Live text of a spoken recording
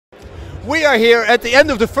We are here at the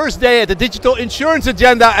end of the first day at the Digital Insurance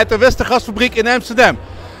Agenda at the Westergasfabriek in Amsterdam.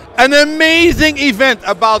 An amazing event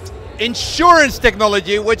about insurance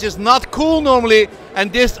technology, which is not cool normally,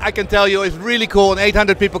 and this, I can tell you, is really cool, and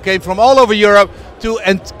 800 people came from all over Europe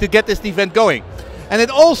to get this event going. And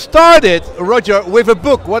it all started, Roger, with a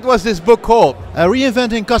book. What was this book called?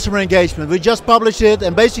 Reinventing Customer Engagement. We just published it,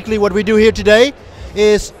 and basically what we do here today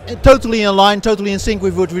is totally in line, totally in sync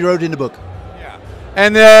with what we wrote in the book. Yeah.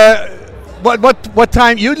 And what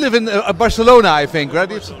time? You live in Barcelona, I think, right?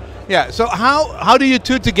 Barcelona. Yeah. So how do you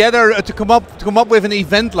two together to come up with an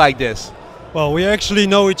event like this? Well, we actually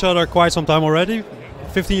know each other quite some time already.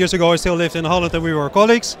 15 years ago, I still lived in Holland, and we were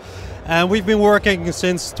colleagues. And we've been working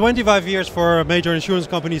since 25 years for major insurance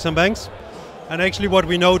companies and banks. And actually, what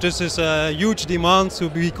we noticed is a huge demand to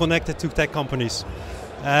be connected to tech companies.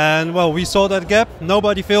 And well, we saw that gap.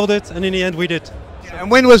 Nobody filled it, and in the end, we did. And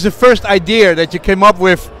when was the first idea that you came up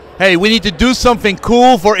with? Hey, we need to do something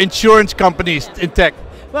cool for insurance companies in tech.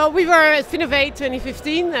 Well, we were at Finovate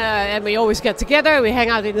 2015 and we always get together, we hang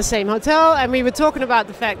out in the same hotel, and we were talking about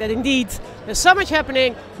the fact that indeed there's so much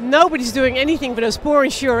happening, nobody's doing anything for those poor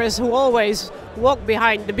insurers who always walk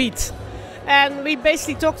behind the beat. And we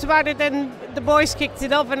basically talked about it, and the boys kicked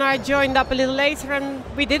it off, and I joined up a little later, and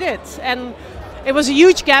we did it. And it was a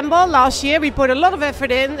huge gamble last year. We put a lot of effort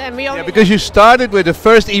in, and we only... Yeah, because you started with the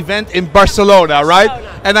first event in Barcelona, right?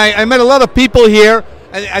 And I met a lot of people here.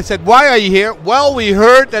 And I said, why are you here? Well, we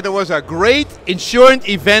heard that there was a great insurance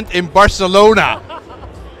event in Barcelona.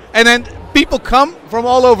 And then people come from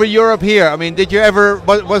all over Europe here. I mean, did you ever,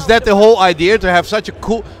 was that the whole idea, to have such a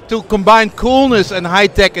cool, to combine coolness and high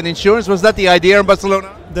tech and insurance? Was that the idea in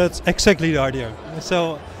Barcelona? That's exactly the idea.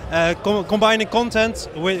 So combining content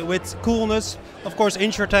with coolness. Of course,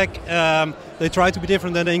 InsureTech, they try to be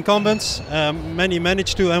different than the incumbents. Many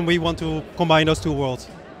manage to, and we want to combine those two worlds.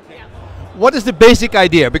 What is the basic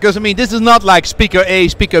idea? Because I mean, this is not like speaker A,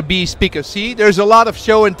 speaker B, speaker C. There's a lot of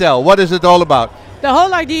show and tell. What is it all about? The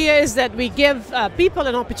whole idea is that we give people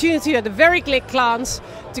an opportunity at a very quick glance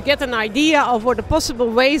to get an idea of what the possible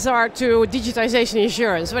ways are to digitization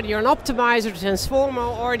insurance. Whether you're an optimizer, transformer,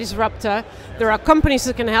 or a disruptor, there are companies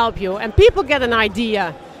that can help you, and people get an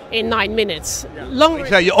idea in 9 minutes. Yeah.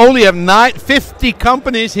 So you only have 50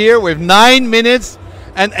 companies here with 9 minutes.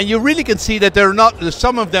 And you really can see that they're not.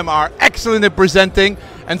 Some of them are excellent at presenting,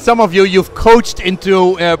 and some of you've coached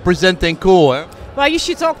into presenting cool. Eh? Well, you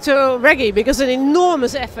should talk to Reggy, because an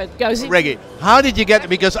enormous effort goes into Reggy, how did you get it?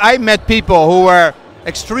 Because I met people who were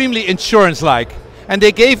extremely insurance-like, and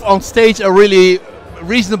they gave on stage a really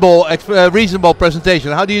reasonable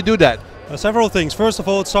presentation. How do you do that? Several things. First of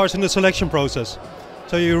all, it starts in the selection process.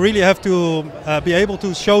 So you really have to be able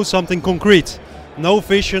to show something concrete. No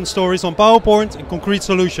vision stories on PowerPoint, and concrete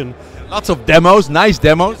solution. Lots of demos, nice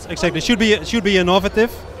demos. Exactly, it should be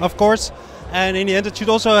innovative, of course, and in the end it should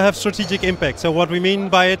also have strategic impact. So what we mean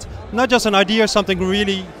by it, not just an idea, something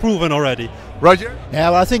really proven already. Roger? Yeah,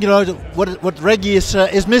 well, I think what Reggy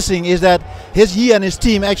is missing is that he and his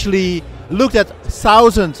team actually looked at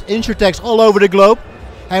 1,000 InsureTechs all over the globe,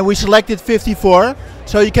 and we selected 54.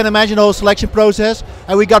 So you can imagine the whole selection process,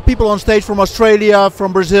 and we got people on stage from Australia,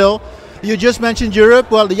 from Brazil. You just mentioned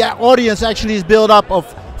Europe. Well, the audience actually is built up of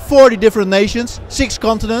 40 different nations, 6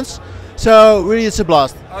 continents. So really, it's a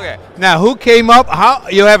blast. Okay. Now, who came up? How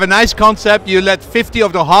you have a nice concept. You let 50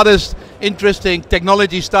 of the hottest, interesting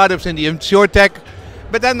technology startups in the InsureTech.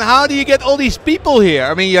 But then, how do you get all these people here?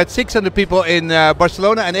 I mean, you had 600 people in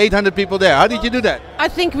Barcelona and 800 people there. How did you do that? I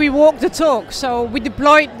think we walked the talk. So we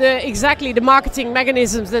deployed exactly the marketing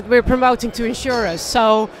mechanisms that we're promoting to insurers.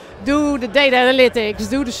 So do the data analytics,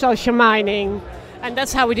 do the social mining, and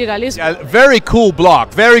that's how we did our list. Yeah, very cool blog,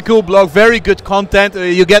 very good content.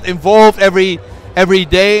 You get involved every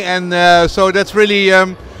day, and so that's really.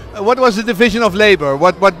 What was the division of labor?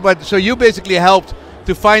 So you basically helped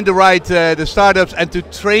to find the right the startups and to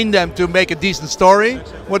train them to make a decent story.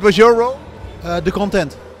 What was your role? The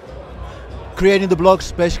content, creating the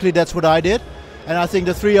blogs. Basically, that's what I did, and I think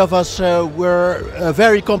the 3 of us were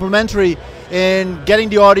very complementary in getting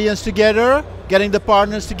the audience together, getting the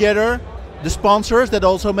partners together, the sponsors that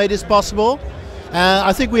also made this possible.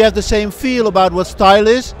 I think we have the same feel about what style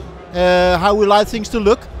is, how we like things to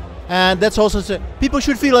look, and that's also people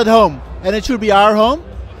should feel at home, and it should be our home.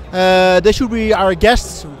 They should be our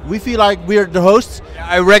guests. We feel like we're the hosts.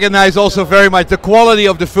 I recognize also very much the quality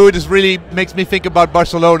of the food is really makes me think about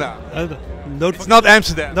Barcelona. It's not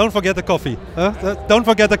Amsterdam. Don't forget the coffee. Don't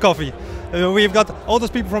forget the coffee. We've got all those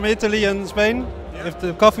people from Italy and Spain. If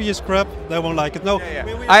the coffee is crap, they won't like it. No. Yeah,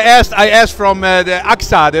 yeah. I asked from the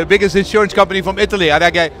AXA, the biggest insurance company from Italy,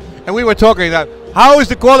 and we were talking that how is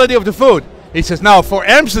the quality of the food? He says, now for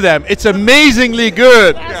Amsterdam, it's amazingly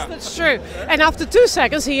good. Yes, that's true. And after 2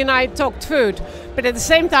 seconds, he and I talked food. But at the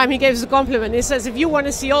same time, he gave us a compliment. He says, if you want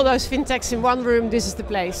to see all those fintechs in one room, this is the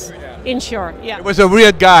place. Insure, yeah. It was a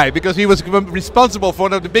weird guy because he was responsible for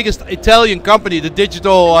one of the biggest Italian company, the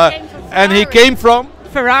digital, and he came from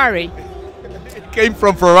Ferrari. He came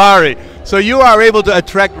from Ferrari. So you are able to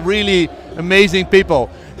attract really amazing people.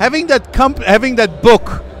 Having that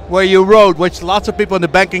book where you wrote, which lots of people in the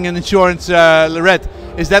banking and insurance read,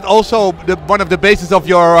 is that also one of the bases of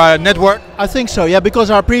your network? I think so, yeah, because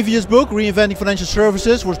our previous book, Reinventing Financial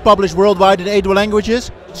Services, was published worldwide in 8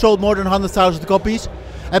 languages, sold more than 100,000 copies.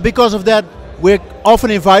 And because of that, we're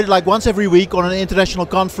often invited, like once every week, on an international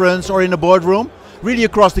conference or in a boardroom, really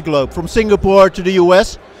across the globe, from Singapore to the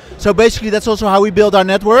US. So basically that's also how we build our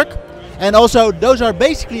network. And also, those are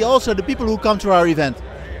basically also the people who come to our event.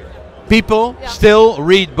 People still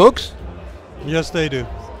read books? Yes, they do.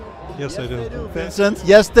 Yes, they do. Vincent,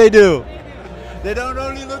 yes they do. They don't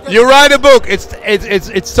only look at... You write a book,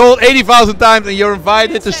 it's sold 80,000 times and you're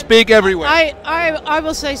invited to speak everywhere. I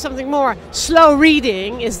will say something more. Slow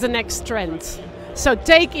reading is the next trend. So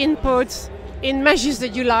take input in measures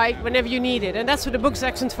that you like whenever you need it. And that's what the book's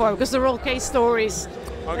excellent for, because they're all case stories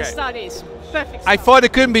and studies. Perfect. I thought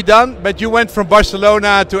it couldn't be done, but you went from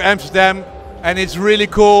Barcelona to Amsterdam and it's really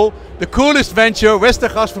cool. The coolest venture,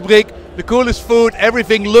 Westergasfabriek, the coolest food,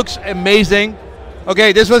 everything looks amazing.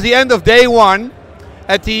 Okay, this was the end of day 1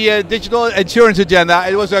 at the Digital Insurance Agenda.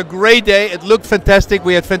 It was a great day, it looked fantastic,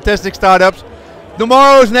 we had fantastic startups.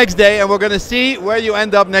 Tomorrow is next day and we're going to see where you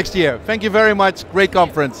end up next year. Thank you very much, great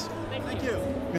conference.